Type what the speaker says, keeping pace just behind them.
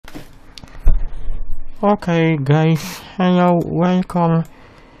Okay guys, hello, welcome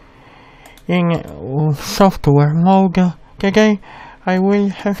in software Modo. Today I will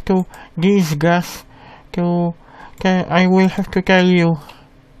have to discuss I will have to tell you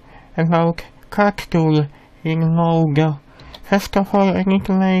about cut tool in Modo. First of all, I need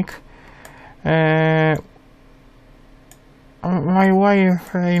to make my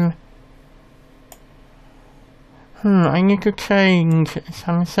wireframe. I need to change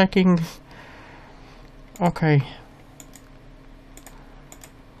some settings. Okay.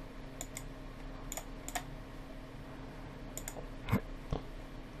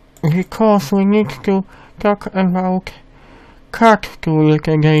 Because we need to talk about cut tool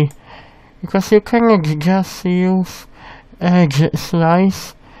today. Because you cannot just use edge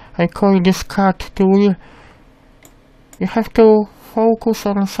slice. I call this cut tool. You have to focus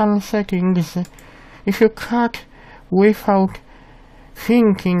on some settings. If you cut without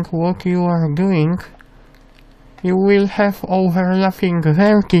thinking what you are doing, you will have overlapping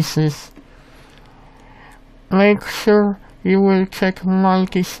vertices. Make sure you will check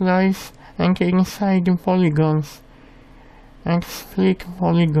multi-slice and inside polygons and split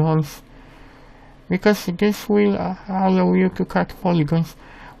polygons, because this will allow you to cut polygons.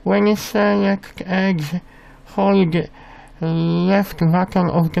 When you select edge, hold the left button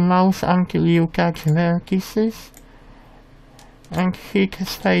of the mouse until you touch vertices and hit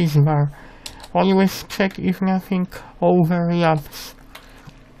spacebar. Always check if nothing overlaps.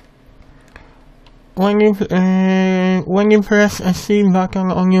 When you press a C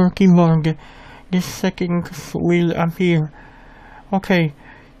button on your keyboard, these settings will appear. Okay,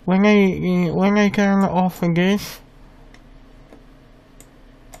 when I turn off this,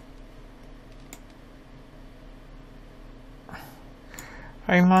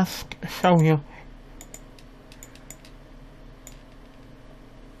 I must show you.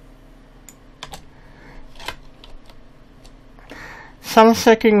 Some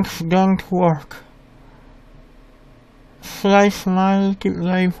settings don't work. Slice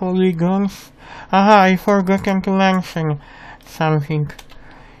multiply polygons. Aha, I forgot to mention something.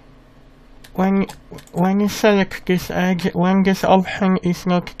 When you select this edge, when this option is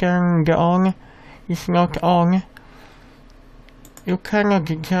not turned on, you cannot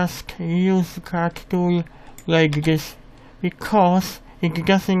just use cut tool like this, because it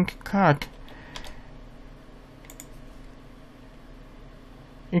doesn't cut.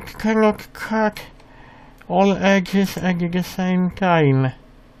 It cannot cut all edges at the same time.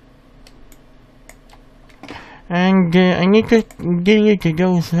 And I need to delete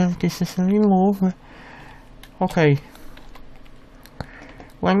those vertices and remove. Okay.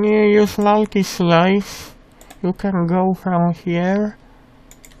 When you use multi-slice, you can go from here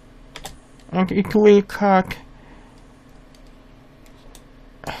and it will cut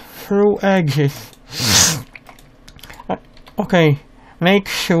through edges. Okay. Make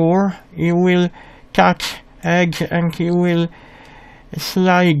sure you will touch edge and you will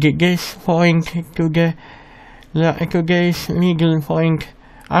slide this point to this middle point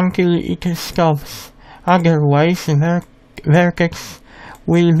until it stops. Otherwise, vertex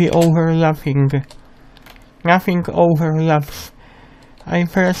will be overlapping. Nothing overlaps. I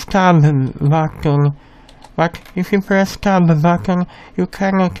press tab button, but if you press tab button, you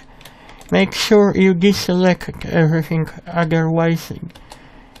cannot. Make sure you deselect everything, otherwise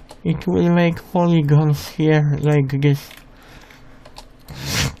it will make polygons here like this.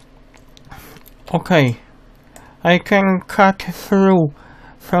 Okay, I can cut through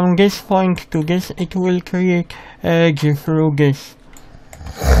from this point to this. It will create edge through this.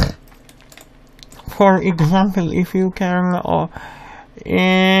 For example, if you turn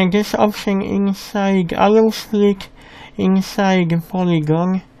this option inside allow split inside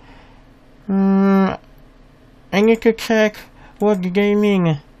polygon, I need to check what they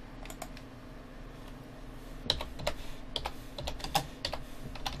mean.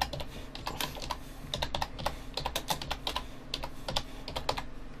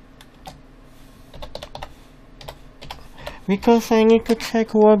 Because I need to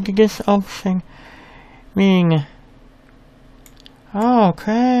check what this option mean.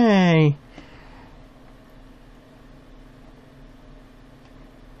 Okay.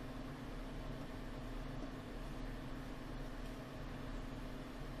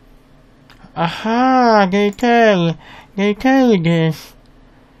 Aha, they tell this.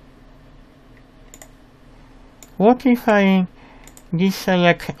 What if I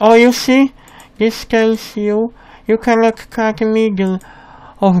deselect? Oh, you see? This tells you cannot cut the middle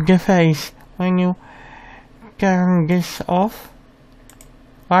of the face when you turn this off.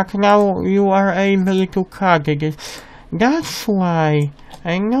 But now you are able to cut this. That's why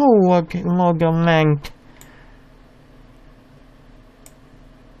I know what Modo meant.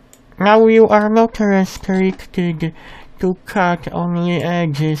 Now you are not restricted to cut only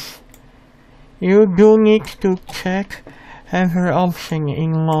edges. You do need to check every option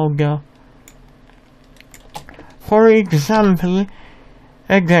in Modo. For example,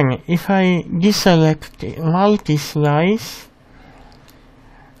 again, if I deselect multi-slice,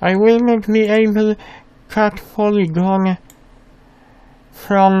 I will not be able to cut polygon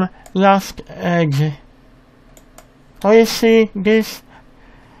from last edge. Oh, you see this?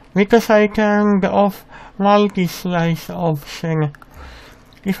 Because I turned off multi-slice option.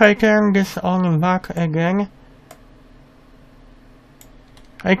 If I turn this on back again,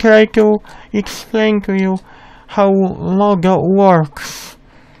 I try to explain to you how Modo works.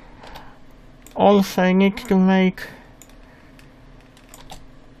 Also, I need to make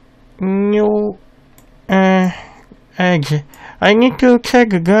new edge. I need to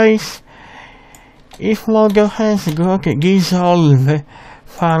check, guys, if Modo has got dissolve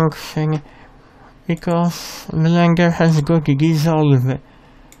function, because Blender has got dissolve.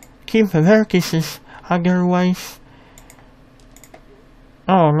 Keep vertices, otherwise...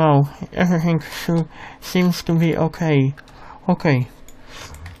 Oh no, everything seems to be okay. Okay,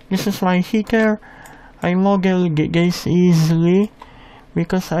 this is my heater. I modeled this easily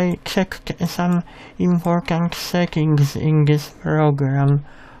because I checked some important settings in this program.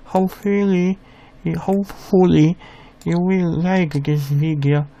 Hopefully you will like this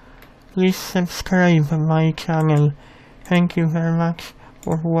video. Please subscribe my channel. Thank you very much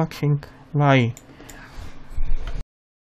for watching. Bye.